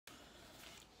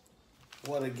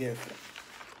What a gift.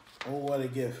 Oh, what a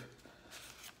gift.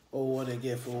 Oh, what a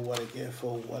gift. Oh, what a gift.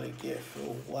 Oh, what a gift.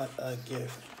 Oh, what a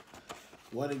gift.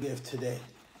 What a gift today.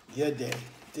 Your day.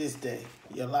 This day.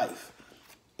 Your life.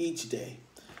 Each day.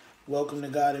 Welcome to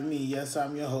God and Me. Yes,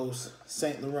 I'm your host,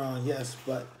 Saint Laurent. Yes,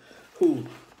 but who?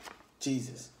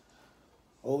 Jesus.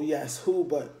 Oh, yes, who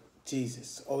but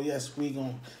Jesus? Oh, yes, we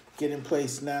going to get in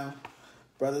place now.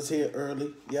 Brothers here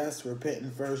early. Yes,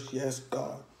 repenting first. Yes,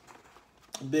 God.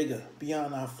 Bigger,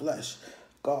 beyond our flesh.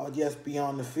 God, yes,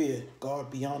 beyond the fear.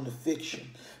 God, beyond the fiction,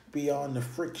 beyond the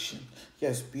friction.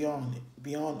 Yes, beyond it,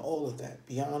 beyond all of that,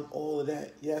 beyond all of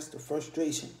that. Yes, the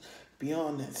frustration,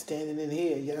 beyond that, standing in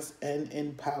here. Yes, and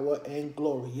in power and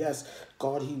glory. Yes,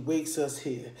 God, He wakes us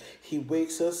here. He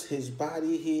wakes us, His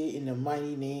body here. In the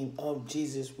mighty name of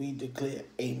Jesus, we declare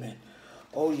amen.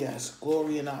 Oh, yes,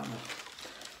 glory and honor.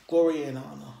 Glory and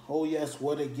honor. Oh, yes,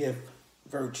 what a gift,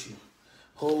 virtue.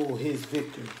 Oh, His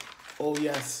victory. Oh,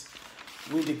 yes,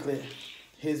 we declare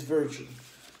His virtue.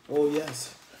 Oh,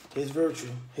 yes, His virtue,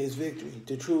 His victory,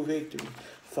 the true victory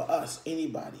for us,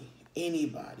 anybody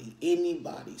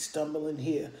stumbling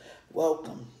here.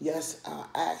 Welcome. Yes, our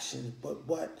actions, but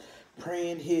what?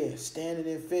 Praying here, standing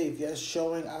in faith, yes,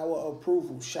 showing our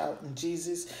approval, shouting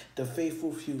Jesus, the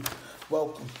faithful few.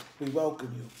 Welcome. We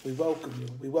welcome you. We welcome you.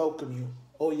 We welcome you.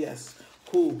 Oh, yes.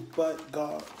 Who but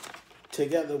God?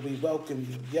 Together we welcome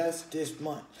you. Yes, this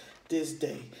month, this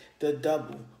day, the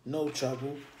double, no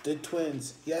trouble, the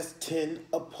twins, yes, 10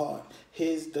 apart.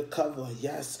 Here's the cover,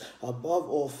 yes, above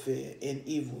all fear and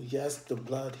evil. Yes, the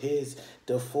blood, here's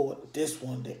the fort, this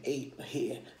one, the 8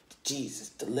 here. Jesus,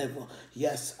 deliver,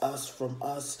 yes, from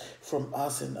us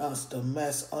and us, the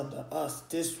mess under us.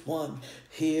 This one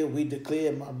here we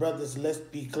declare, my brothers, let's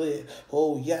be clear.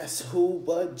 Oh, yes, who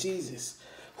but Jesus?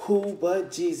 Who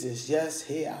but Jesus? Yes,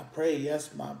 here I pray.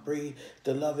 Yes, my breed,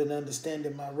 the love and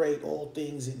understanding, my rate, all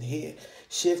things in here.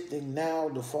 Shifting now,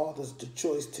 the Father's the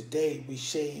choice. Today we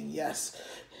saying yes.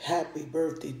 Happy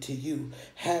birthday to you.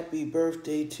 Happy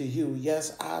birthday to you.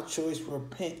 Yes, our choice,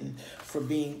 repenting for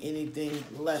being anything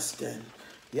less than.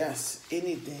 Yes,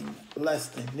 anything less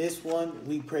than this one,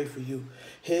 we pray for you.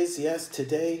 His, yes,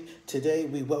 today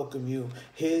we welcome you.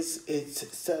 His, it's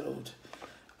settled.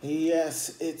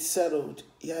 Yes, it's settled.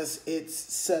 Yes, it's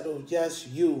settled. Yes,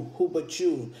 you. Who but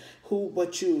you? Who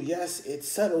but you? Yes, it's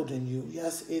settled in you.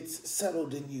 Yes, it's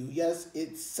settled in you. Yes,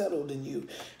 it's settled in you.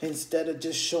 Instead of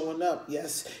just showing up,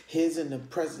 yes, His in the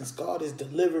presence. God is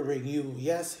delivering you.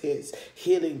 Yes, His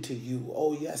healing to you.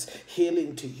 Oh, yes,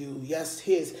 healing to you. Yes,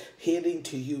 His healing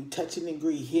to you. Touch and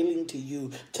agree, healing to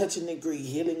you. Touch and agree,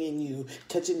 healing in you.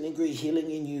 Touch and agree,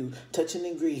 healing in you. Touch and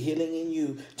agree, healing in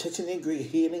you. Touch and agree,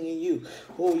 healing in you.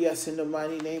 Oh, yes, in the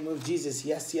mighty name of Jesus.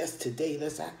 Yes, yes, today,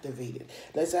 let's activate it.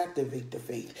 Let's activate the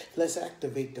faith. Let's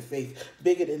activate the faith.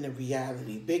 Bigger than the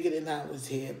reality. Bigger than ours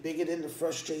here. Bigger than the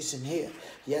frustration here.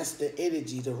 Yes, the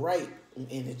energy, the right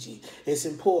energy. It's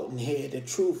important here. The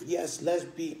truth, yes, let's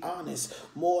be honest.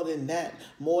 More than that,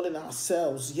 more than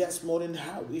ourselves. Yes, more than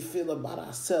how we feel about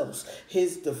ourselves.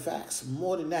 Here's the facts.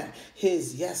 More than that.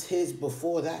 His, yes, His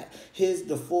before that. Here's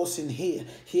the force in here.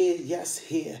 Here, yes,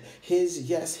 here. His,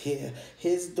 yes, here.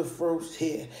 Here's the first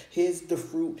here. Here's the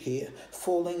fruit here.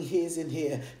 Falling His in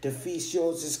here. The feast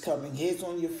yours is coming. Here's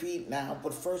on your feet now.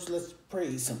 But first, let's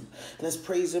praise Him. Let's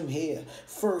praise Him here.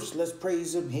 First, let's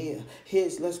praise Him here.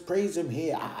 Let's praise Him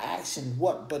here. Our action,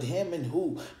 what but Him and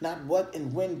who? Not what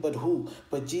and when, but who?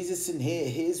 But Jesus in here.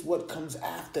 Here's what comes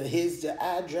after. Here's the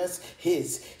address.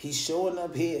 He's showing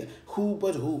up here. Who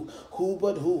but who? Who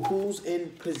but who? Who's in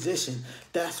position?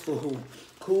 That's for who.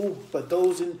 Who but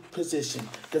those in position,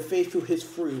 the faithful, His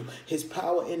fruit, His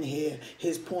power in here,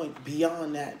 His point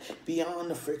beyond that, beyond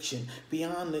the friction,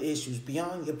 beyond the issues,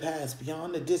 beyond your past,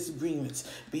 beyond the disagreements,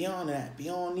 beyond that,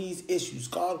 beyond these issues.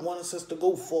 God wants us to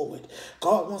go forward.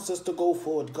 God wants us to go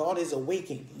forward. God is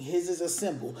awakening. His is a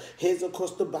symbol. His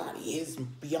across the body. His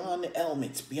beyond the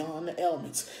ailments, beyond the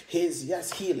ailments. His,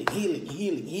 yes, healing.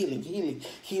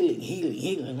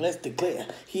 Let's declare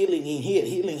healing in here,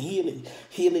 healing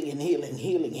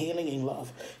in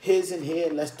love. His in here,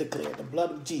 let's declare the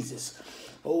blood of Jesus.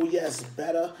 Oh, yes,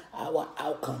 better our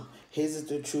outcome. His is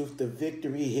the truth, the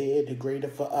victory here, the greater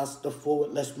for us, the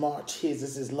forward, let's march. His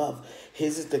is His love.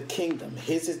 His is the kingdom.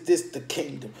 His is this, the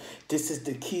kingdom. This is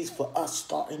the keys for us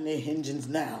starting their engines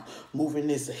now. Moving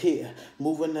us here,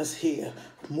 moving us here,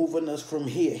 moving us from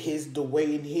here. His the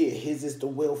way in here. His is the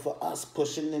will for us,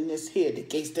 pushing in this here. The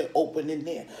gates that open in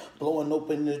there, blowing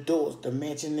open the doors. The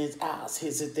mansion is ours.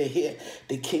 His is the here.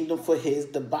 The kingdom for His,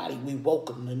 the body. We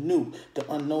welcome the new, the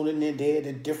unknown in there,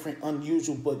 the different,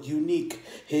 unusual, but unique.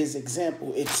 His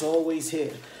example, it's always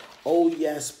here. Oh,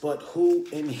 yes, but who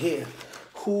in here?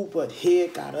 Who but here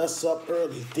got us up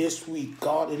early this week?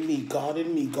 God in me, God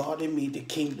in me, God in me, the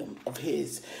kingdom of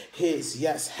his.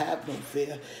 Yes, have no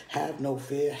fear, have no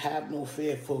fear, have no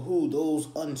fear. For who? Those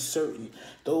uncertain,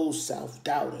 those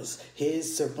self-doubters.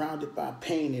 His surrounded by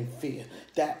pain and fear.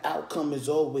 That outcome is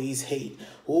always hate.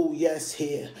 Oh yes,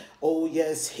 here. Oh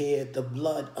yes, here. The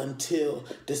blood until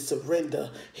the surrender.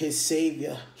 His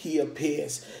Savior, he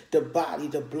appears. The body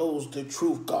that blows the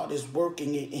truth. God is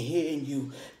working it and hearing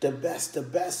you. The best,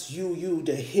 you,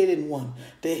 the hidden one,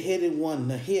 the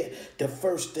here, the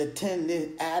first, the 10,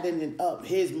 then adding it up.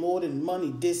 Here's more than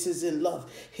money. This is in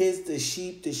love. Here's the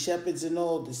sheep, the shepherds, and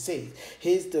all the saved.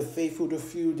 Here's the faithful, the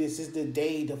few. This is the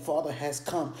day the Father has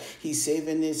come. He's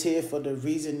saving this here for the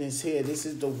reason it's here. This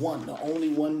is the one, the only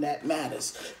one that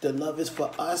matters. The love is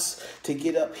for us to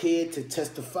get up here to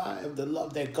testify of the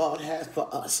love that God has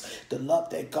for us. The love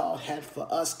that God had for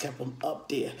us kept him up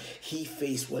there. He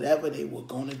faced whatever they were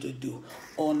going to do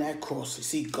on that cross.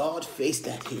 See, God faced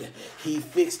that here. He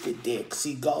fixed it there.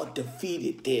 See, God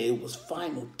defeated there. It was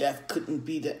final. Death couldn't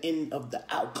be the end of the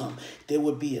outcome. There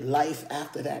would be a life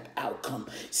after that outcome.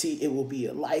 See, it will be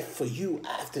a life for you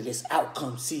after this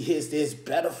outcome. See, there's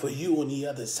better for you on the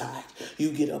other side.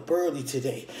 You get up early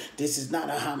today. This is not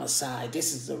a homicide.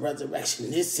 This is a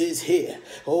resurrection. This is here.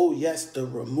 Oh, yes, the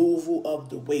removal of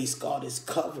the waste. God is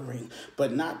covering,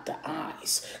 but not the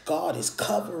eyes. God is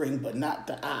covering, but not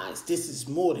the eyes. This is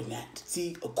more than that.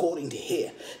 See, according to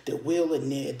here, the will in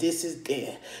there, this is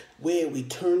there, where we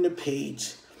turn the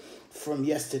page from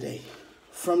yesterday,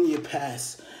 from your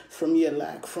past, from your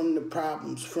lack, from the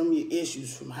problems, from your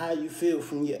issues, from how you feel,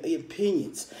 from your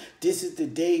opinions. This is the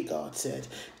day, God said,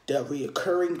 the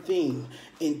reoccurring theme.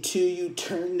 Until you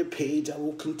turn the page, I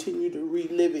will continue to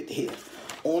relive it here.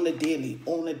 On a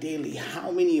daily.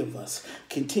 How many of us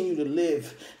continue to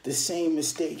live the same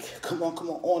mistake? Come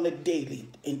on a daily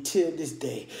until this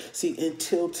day. See,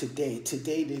 until today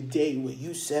the day where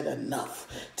you said enough.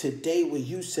 Today where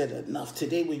you said enough.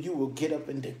 Today where you will get up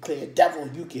and declare, devil,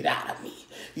 you get out of me.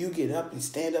 You get up and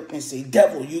stand up and say,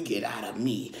 devil, you get out of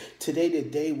me. Today the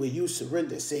day where you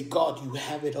surrender, say, God, you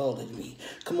have it all in me.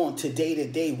 Come on, today the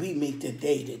day we make the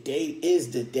day. The day is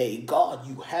the day. God,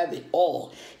 you have it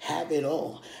all. Have it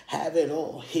all. Have it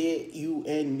all. Here, you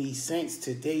and me, saints,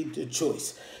 today the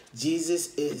choice.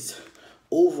 Jesus is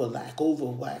over lack, over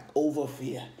whack, over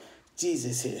fear.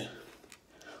 Jesus here.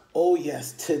 Oh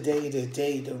yes, today the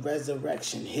day, the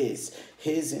resurrection, his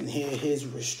and here, his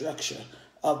restructure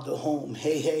of the home.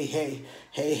 Hey,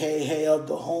 of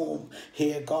the home.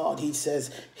 Here, God, he says,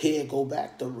 here, go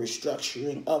back, the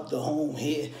restructuring of the home.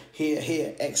 Here,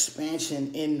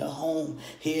 expansion in the home.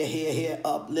 Here,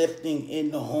 uplifting in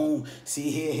the home.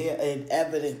 See, here, and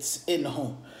evidence in the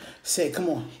home. Say, come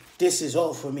on. This is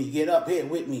all for me. Get up here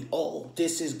with me. Oh,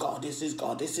 this is God. This is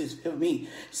God. This is for me.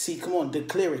 See, come on,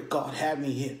 declare it. God, have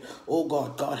me here. Oh,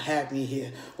 God, have me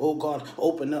here. Oh, God,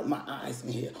 open up my eyes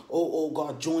in here. Oh,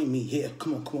 God, join me here.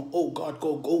 Come on. Oh, God,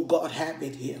 go. Oh, God, have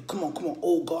it here. Come on.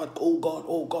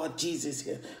 Oh, God, Jesus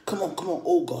here. Come on.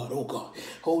 Oh, God.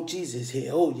 Oh, Jesus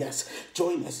here. Oh, yes,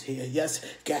 join us here. Yes,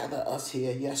 gather us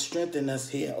here. Yes, strengthen us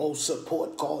here. Oh,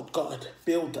 support God.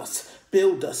 Build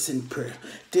us in prayer.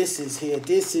 This is here,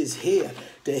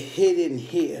 the hidden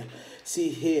here. See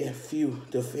here,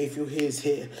 the faithful is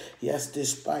here. Yes,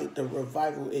 despite the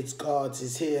revival, it's God's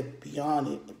is here,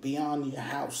 beyond your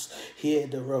house. Here,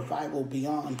 the revival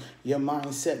beyond your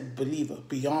mindset, believer,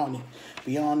 beyond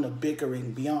the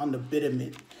bickering, beyond the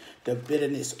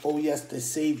bitterness. Oh yes, the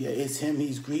Savior is him.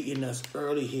 He's greeting us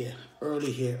early here.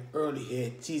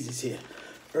 Jesus here.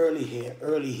 Early here.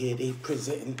 They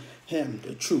presenting him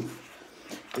the truth.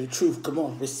 The truth, come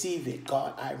on, receive it,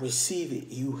 God. I receive it.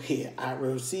 You here, I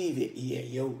receive it. Yeah,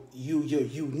 your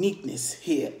uniqueness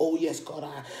here. Oh yes, God,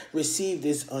 I receive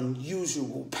this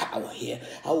unusual power here.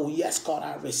 Oh yes, God,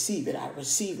 I receive it. I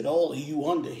receive it. All of you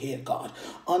under here, God,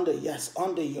 under your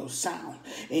sound.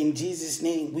 In Jesus'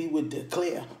 name, we would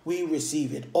declare we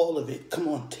receive it, all of it. Come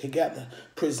on, together,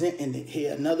 presenting it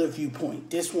here. Another viewpoint.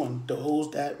 This one, those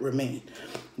that remain.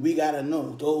 We got to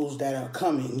know those that are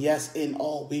coming. Yes, in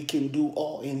all, we can do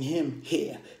all in him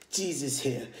here. Jesus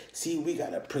here. See, we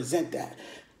got to present that.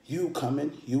 You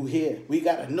coming, you here. We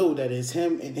got to know that it's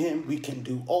him and him. We can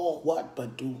do all what,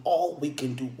 but do all. We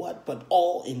can do what, but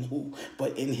all in who?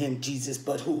 But in him, Jesus,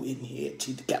 but who? In here,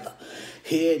 together.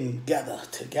 Here and together.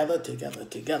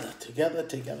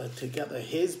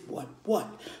 His what?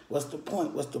 What's the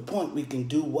point? We can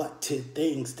do what?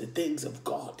 The things of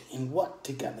God. And what?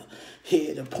 Together.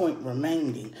 Here, the point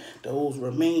remaining. Those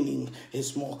remaining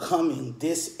is more coming.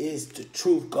 This is the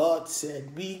truth. God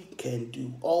said we can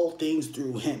do all things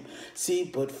through him. See,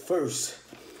 but first,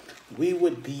 we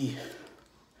would be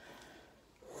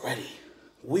ready.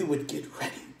 We would get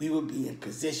ready. We would be in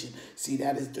position. See,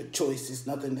 that is the choice. It's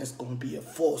nothing that's going to be a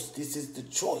force. This is the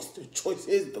choice. The choice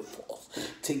is the force.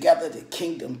 Together, the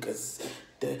kingdom, because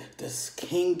the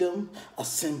kingdom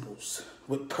assembles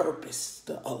with purpose.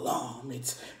 The alarm,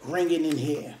 it's ringing in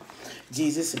here.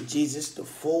 Jesus and Jesus, the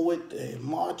forward, the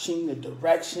marching, the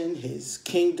direction, his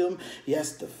kingdom.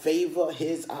 Yes, the favor,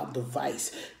 his our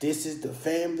device. This is the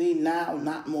family now,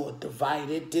 not more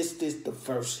divided. This is the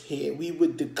first here. We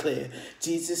would declare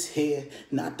Jesus here,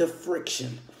 not the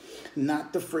friction.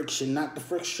 Not the friction, not the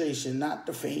frustration, not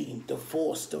the fame, the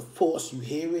force, you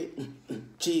hear it?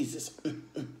 Jesus,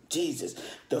 Jesus,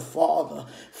 the Father,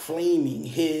 flaming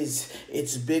his,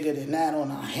 it's bigger than that on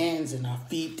our hands and our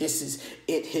feet. This is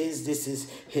this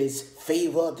is his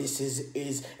favor, this is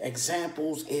his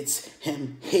examples, it's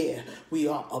him here. We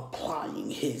are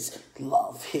applying his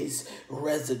love, his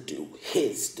residue,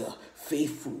 the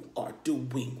faithful are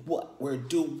doing what? We're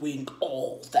doing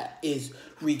all that is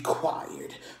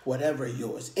required. Whatever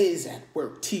yours is at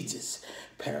work, teachers,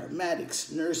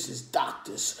 paramedics, nurses,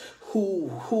 doctors, who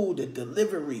the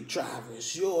delivery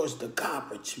drivers, yours the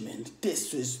garbage men.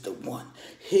 This is the one.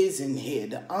 His in here,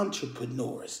 the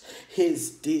entrepreneurs.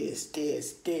 His, there's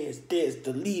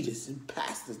the leaders and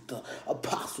pastors, the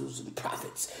apostles and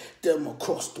prophets, them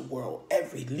across the world.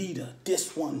 Every leader,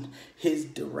 this one, his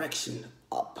direction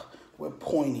up. We're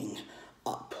pointing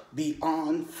up,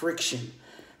 beyond friction,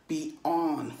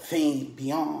 beyond fame,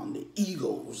 beyond the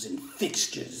egos and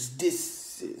fixtures.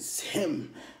 This is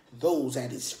him, those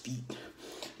at his feet,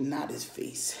 not his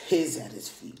face, his at his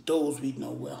feet. Those we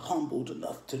know we're humbled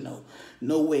enough to know.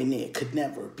 Nowhere near, could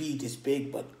never be this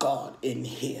big, but God in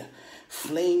here,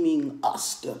 flaming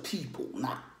us, the people,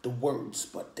 not the words,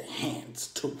 but the hands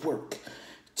to work.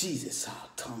 Jesus, our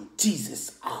tongue.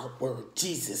 Jesus, our word.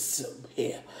 Jesus,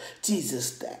 here.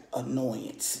 Jesus, that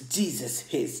annoyance. Jesus,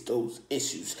 his those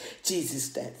issues. Jesus,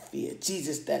 that fear.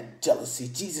 Jesus, that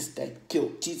jealousy. Jesus, that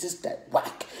guilt. Jesus, that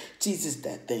whack. Jesus,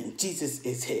 that thing. Jesus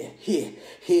is here.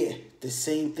 Here. The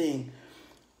same thing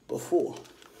before.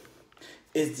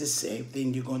 It's the same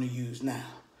thing you're going to use now.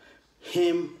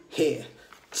 Him here.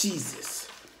 Jesus.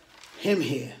 Him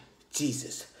here.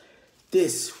 Jesus.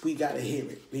 This, we got to hear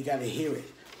it. We got to hear it.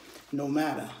 No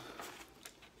matter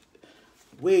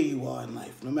where you are in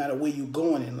life, no matter where you're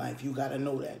going in life, you got to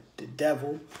know that the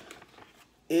devil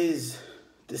is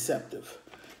deceptive.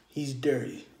 He's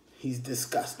dirty. He's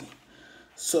disgusting.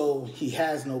 So he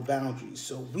has no boundaries.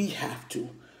 So we have to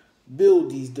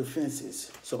build these defenses.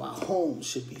 So our homes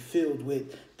should be filled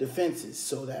with defenses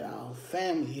so that our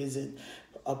family isn't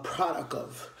a product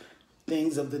of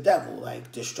things of the devil,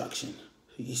 like destruction.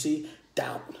 You see,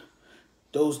 doubt.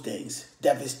 Those things,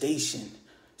 devastation.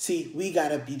 See, we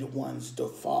got to be the ones, the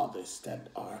fathers, that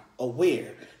are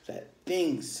aware that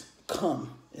things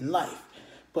come in life,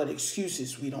 but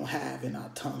excuses we don't have in our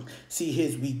tongue. See,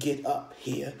 here's we get up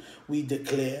here. We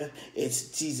declare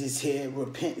it's Jesus here,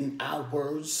 repenting our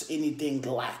words, anything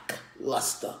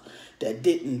lackluster that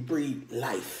didn't breathe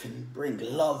life and bring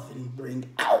love and bring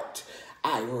out.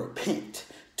 I repent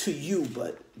to you,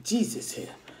 but Jesus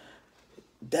here.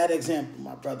 That example,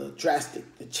 my brother,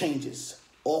 drastic, the changes.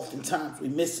 Oftentimes we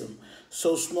miss them.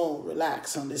 So small,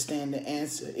 relax, understand the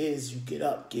answer is you get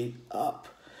up,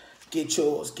 get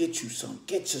yours, get you some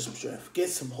strength, get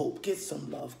some hope, get some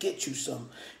love, get you some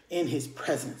in his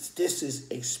presence. This is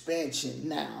expansion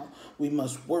now. We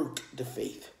must work the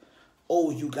faith.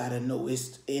 Oh, you got to know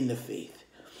it's in the faith.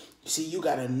 See, you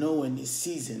got to know in this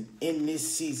season,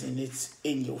 it's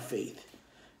in your faith.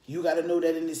 You got to know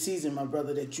that in this season, my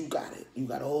brother, that you got it. You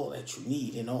got all that you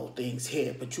need in all things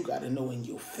here. But you got to know in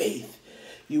your faith,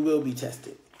 you will be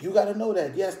tested. You got to know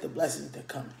that, yes, the blessings that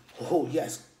come. Oh,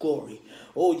 yes, glory.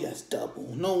 Oh, yes,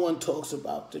 double. No one talks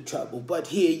about the trouble. But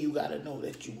here you got to know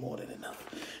that you're more than enough.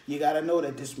 You got to know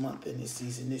that this month and this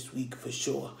season, this week, for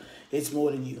sure, it's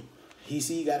more than you.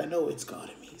 You got to know it's God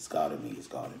in me. It's God in me. It's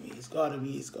God in me. It's God in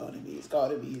me. It's God in me. It's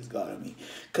God in me. It's God in me.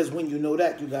 Because when you know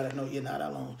that, you got to know you're not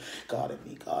alone. God in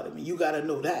me. God in me. You got to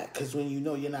know that. Because when you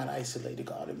know you're not isolated.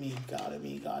 God in me. God in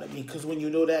me. God in me. Because when you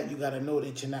know that, you got to know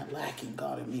that you're not lacking.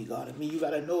 God in me. God in me. You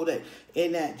got to know that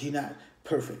in that you're not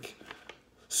perfect.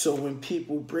 So when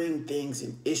people bring things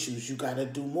and issues, you got to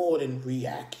do more than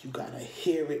react. You got to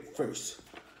hear it first.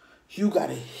 You got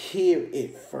to hear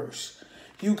it first.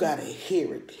 You got to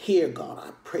hear it. Hear God.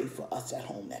 I pray for us at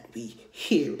home that we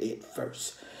hear it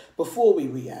first. Before we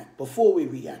react,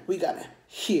 we got to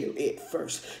hear it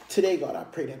first. Today, God, I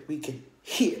pray that we can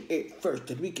hear it first.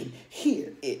 That we can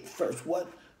hear it first.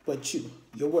 What? but you,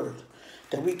 your word.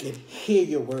 That we can hear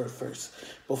your word first.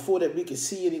 Before that we can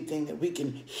see anything, that we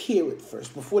can hear it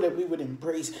first. Before that we would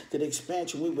embrace that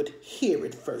expansion, we would hear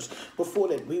it first. Before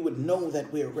that we would know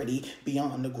that we're already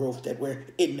beyond the growth, that we're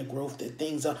in the growth, that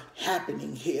things are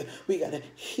happening here. We got to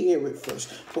hear it first.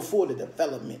 Before the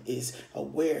development is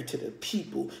aware to the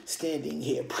people standing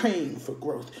here praying for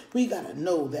growth, we got to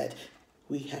know that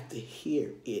we have to hear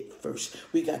it first.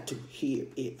 We got to hear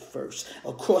it first.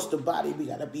 Across the body, we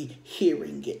got to be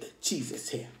hearing it. Jesus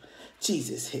here.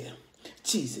 Jesus here.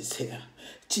 Jesus here.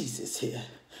 Jesus here.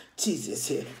 Jesus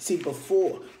here. See,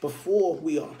 before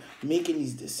we are making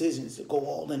these decisions to go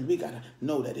all in, we got to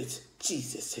know that it's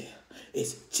Jesus here.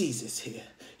 It's Jesus here.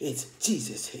 It's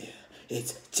Jesus here.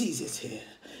 It's Jesus here.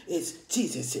 It's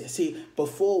Jesus here. See,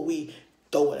 before we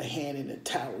throw a hand in the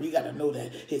towel, we got to know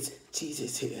that it's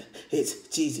Jesus here. It's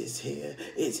Jesus here.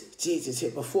 It's Jesus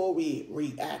here. Before we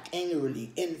react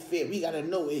angrily in fear, we got to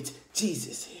know it's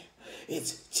Jesus here.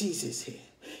 It's Jesus here.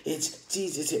 It's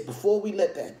Jesus here. Before we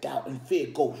let that doubt and fear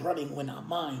go running in our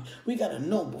mind, we got to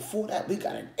know before that we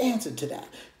got an answer to that.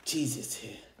 Jesus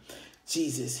here.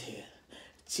 Jesus here.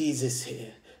 Jesus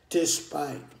here.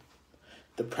 Despite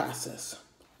the process,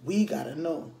 we got to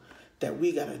know that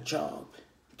we got a job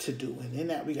to do, and in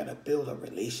that we got to build a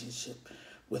relationship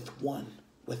with one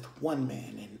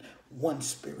man and one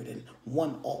spirit and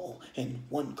one all and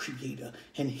one creator,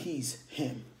 and he's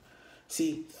him.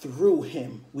 See, through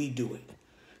him we do it.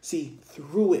 See,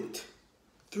 through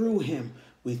him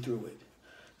we do it.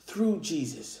 Through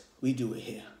Jesus we do it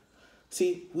here.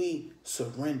 See, we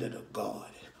surrender to God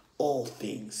all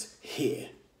things here,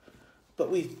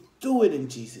 but we do it in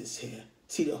Jesus here.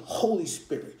 See, the Holy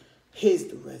Spirit, here's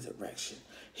the resurrection.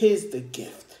 Here's the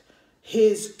gift.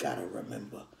 Here's gotta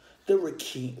remember the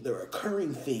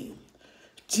recurring theme.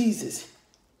 Jesus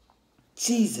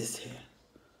here.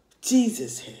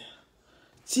 Jesus here.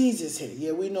 Jesus here.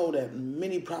 Yeah, we know that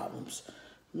many problems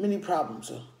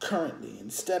are currently,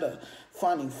 instead of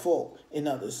finding fault in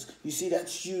others. You see,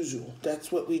 that's usual.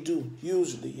 That's what we do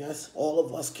usually. Yes, all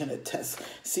of us can attest.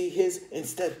 See,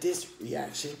 instead this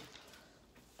reaction,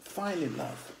 find the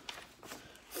love.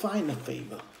 Find the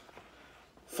favor.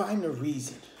 Find the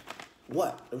reason.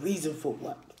 What? The reason for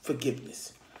what?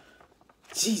 Forgiveness.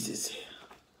 Jesus here.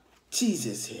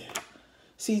 Jesus here.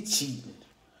 See, cheating.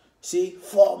 See,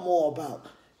 far more about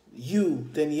you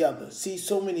than the other. See,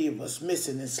 so many of us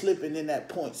missing and slipping in that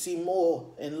point. See, more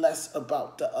and less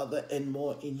about the other and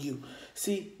more in you.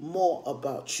 See, more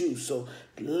about you, so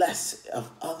less of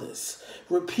others.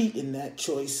 Repeating that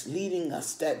choice, leading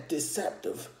us that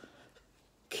deceptive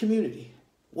community.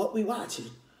 What we watching?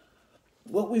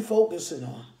 What we focusing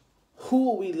on?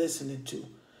 Who are we listening to?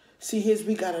 See,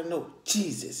 we got to know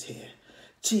Jesus here.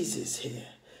 Jesus here.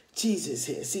 Jesus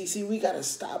here. See, we got to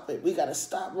stop it. We got to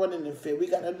stop running in fear. We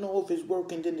got to know if it's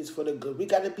working, then it's for the good. We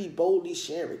got to be boldly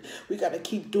sharing. We got to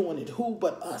keep doing it. Who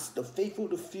but us, the faithful,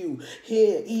 the few,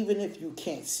 here, even if you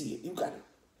can't see it. You got to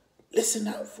listen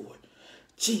out for it.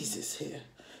 Jesus here.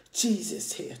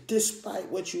 Jesus here. Despite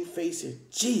what you're facing,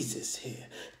 Jesus here.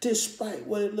 Despite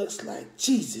what it looks like,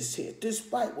 Jesus here.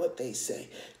 Despite what they say,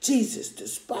 Jesus.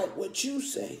 Despite what you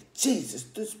say, Jesus.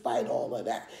 Despite all of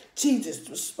that, Jesus.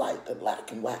 Despite the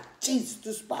lack and whack, Jesus.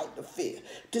 Despite the fear,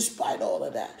 despite all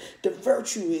of that, the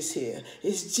virtue is here.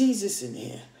 It's Jesus in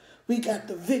here. We got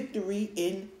the victory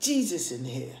in Jesus in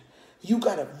here. You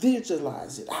got to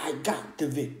visualize it. I got the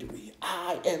victory.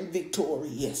 I am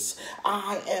victorious.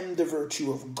 I am the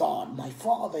virtue of God. My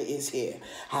Father is here.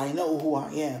 I know who I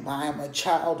am. I am a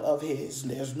child of his.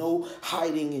 There's no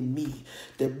hiding in me.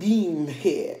 The beam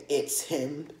here, it's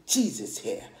him. Jesus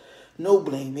here. No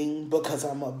blaming because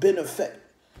I'm a benefactor.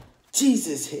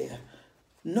 Jesus here.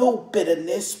 No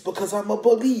bitterness because I'm a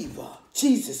believer.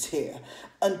 Jesus here.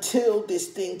 Until this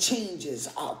thing changes,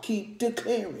 I'll keep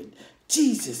declaring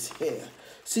Jesus here.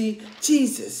 See,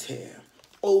 Jesus here.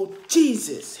 Oh,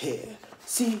 Jesus here.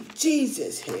 See,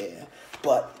 Jesus here.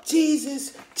 But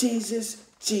Jesus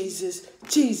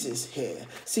here.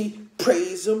 See,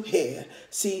 praise him here.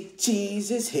 See,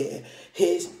 Jesus here.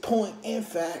 His point, in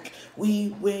fact, we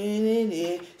winning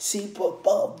it. See,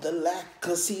 above the lack,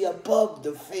 cause see, above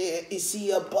the fear. You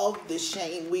see, above the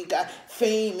shame. We got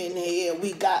fame in here.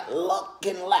 We got luck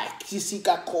and lack. You see,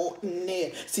 got caught in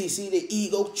there. See, the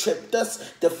ego tripped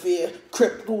us. The fear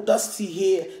crippled us. See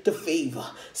here, the favor.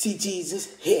 See,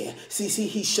 Jesus here. See,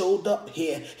 he showed up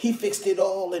here. He fixed it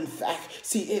all, in fact.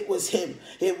 See, it was him.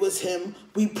 It was him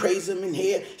We praise him in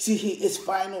here. See, he is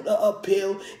final. The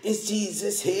appeal is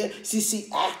Jesus here. See,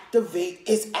 activate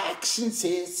his actions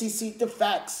here. See, the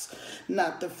facts,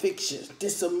 not the fiction.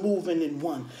 This a moving in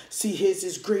one. See, his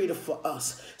is greater for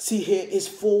us. See, here is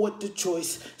forward the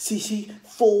choice. See,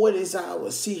 forward is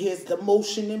ours. See, here's the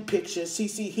motion and picture. See,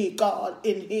 here, God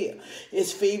in here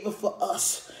is favor for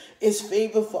us. It's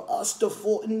favor for us, the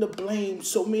fault and the blame.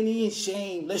 So many in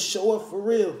shame. Let's show it for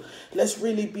real. Let's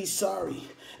really be sorry.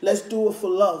 Let's do it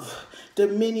for love. The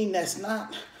many that's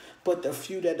not, but the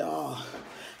few that are.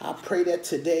 I pray that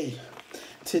today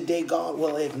God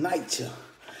will ignite you.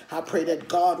 I pray that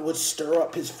God would stir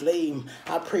up his flame.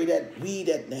 I pray that we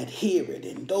that hear it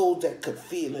and those that could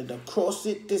feel it across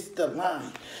it, this the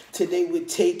line. Today we're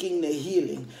taking the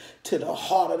healing to the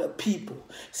heart of the people.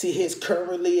 See, here's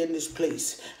currently in this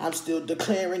place. I'm still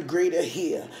declaring greater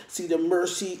here. See, the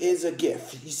mercy is a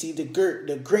gift. You see,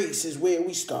 the grace is where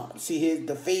we start. See, here's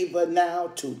the favor now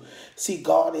too. See,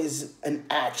 God is an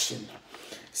action.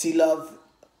 See, love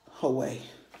away.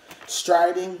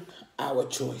 Striding our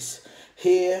choice.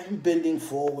 Here, bending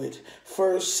forward.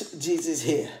 First, Jesus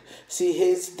here. See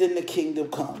his, then the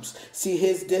kingdom comes. See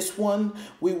his, this one,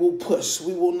 we will push.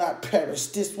 We will not perish.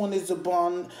 This one is a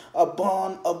bond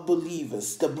of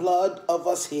believers. The blood of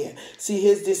us here. See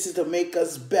his, this is to make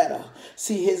us better.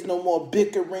 See his, no more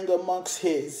bickering amongst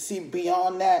his. See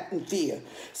beyond that and fear.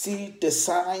 See the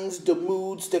signs, the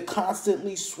moods, the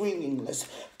constantly swinging. Let's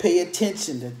pay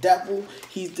attention. The devil,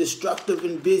 he's destructive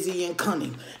and busy and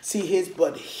cunning. See his,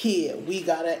 but here we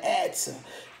got an answer.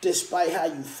 Despite how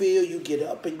you feel, you get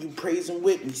up and you praise him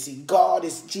with me. See, God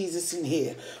is Jesus in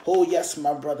here. Oh, yes,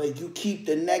 my brother. You keep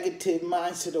the negative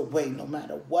mindset away no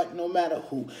matter what, no matter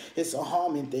who. It's a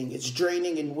harming thing. It's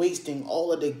draining and wasting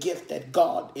all of the gift that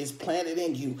God is planted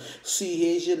in you. See,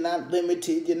 here's you're not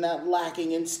limited. You're not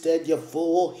lacking. Instead, you're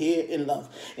full here in love.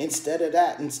 Instead of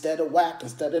that, instead of whack,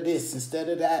 instead of this, instead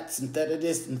of that, instead of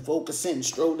this, and focusing,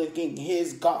 strolling,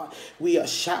 here's God. We are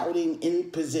shouting in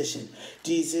position.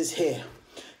 Jesus here.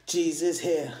 Jesus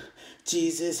here,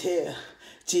 Jesus here,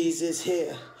 Jesus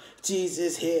here,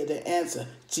 Jesus here, the answer.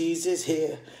 Jesus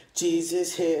here,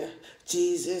 Jesus here,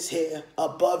 Jesus here,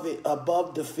 above it,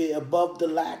 above the fear, above the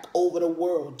lack, over the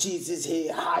world. Jesus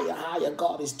here, higher, higher.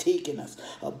 God is taking us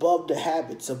above the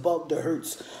habits, above the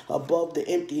hurts, above the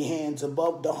empty hands,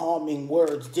 above the harming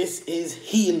words. This is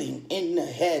healing in the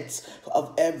heads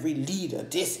of every leader.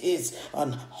 This is a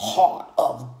heart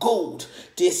of gold.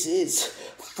 This is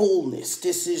fullness.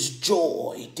 This is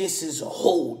joy. This is a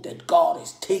hold that God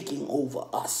is taking over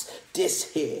us.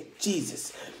 This here,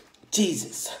 Jesus,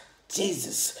 Jesus,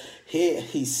 Jesus. Here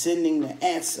he's sending the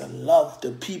answer. Love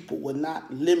the people. We're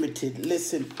not limited.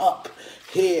 Listen up.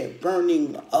 Here,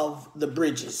 burning of the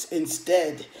bridges.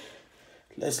 Instead,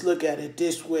 let's look at it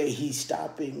this way. He's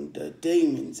stopping the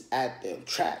demons at their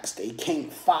tracks. They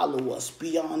can't follow us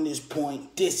beyond this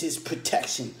point. This is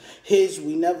protection. His,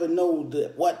 we never know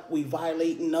what we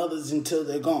violate in others until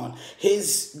they're gone.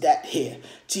 His, that here.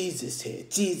 Jesus here.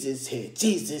 Jesus here.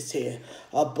 Jesus here.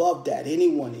 Above that,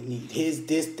 anyone in need. His,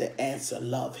 this, the answer.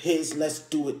 Love. His, let's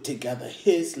do it together.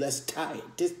 His, let's tie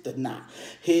it. This, the knot.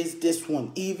 His, this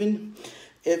one. Even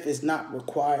if it's not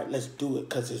required, let's do it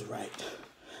because it's right.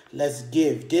 Let's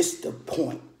give this the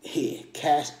point here.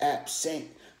 Cash App Saint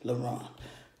Laurent.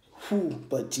 Who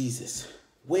but Jesus?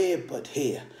 Where but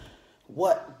here?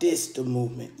 What this the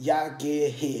movement? Y'all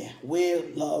get here. Where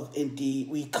love indeed.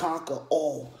 We conquer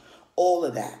all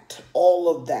of that.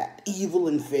 Evil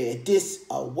and fair. This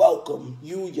a welcome.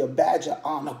 You, your badge of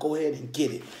honor. Go ahead and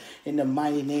get it. In the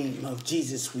mighty name of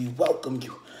Jesus, we welcome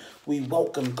you. We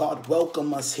welcome God.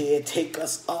 Welcome us here. Take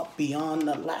us up beyond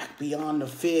the lack, beyond the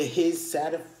fear. His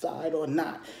satisfied or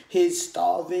not. His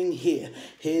starving here.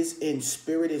 His in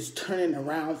spirit is turning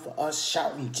around for us,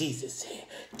 shouting, Jesus here.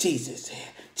 Jesus here.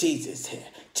 Jesus here.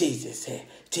 Jesus here.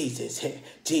 Jesus here.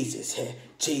 Jesus here.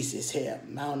 Jesus here.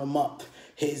 Mount them up.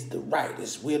 Here's the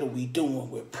writers. What are we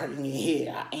doing? We're praying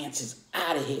here. Our answers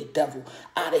out of here, devil.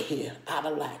 Out of here. Out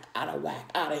of lack. Out of whack.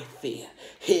 Out of fear.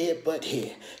 Here but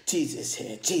here. Jesus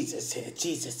here. Jesus here.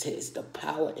 Jesus here. It's the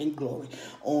power and glory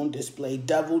on display.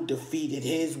 Devil defeated.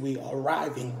 His. We are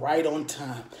arriving right on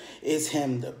time. It's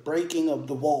him. The breaking of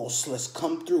the walls. Let's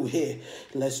come through here.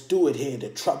 Let's do it here. The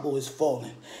trouble is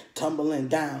falling. Tumbling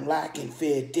down. Lack and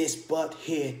fear. This but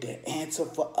here. The answer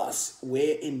for us.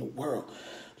 Where in the world?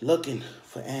 Looking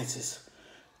for answers.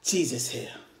 Jesus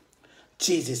here.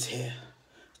 Jesus here.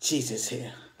 Jesus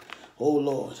here. Oh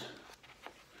Lord,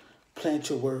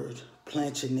 plant your word,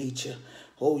 plant your nature.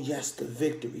 Oh yes, the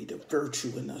victory, the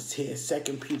virtue in us here.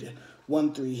 2 Peter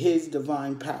 1:3, his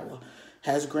divine power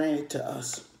has granted to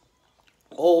us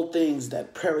all things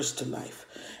that perish to life,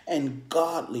 and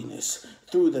godliness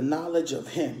through the knowledge of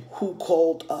him who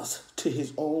called us to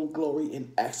his own glory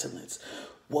and excellence.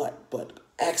 What but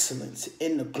excellence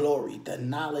in the glory, the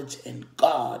knowledge in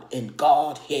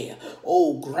God here.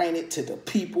 Oh, granted to the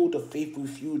people, the faithful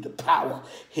few, the power.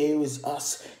 Here is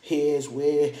us. Here's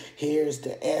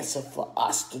the answer for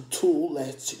us, the tool.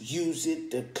 Let's use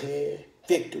it, declare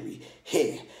victory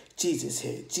here. Jesus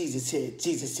here, Jesus here,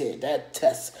 Jesus here. That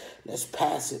test, let's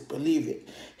pass it, believe it.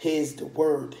 Here's the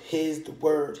word,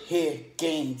 here,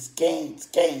 gains, gains,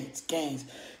 gains, gains.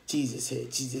 Jesus here,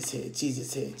 Jesus here,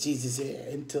 Jesus here, Jesus here.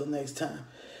 Until next time,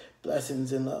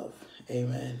 blessings and love.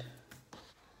 Amen.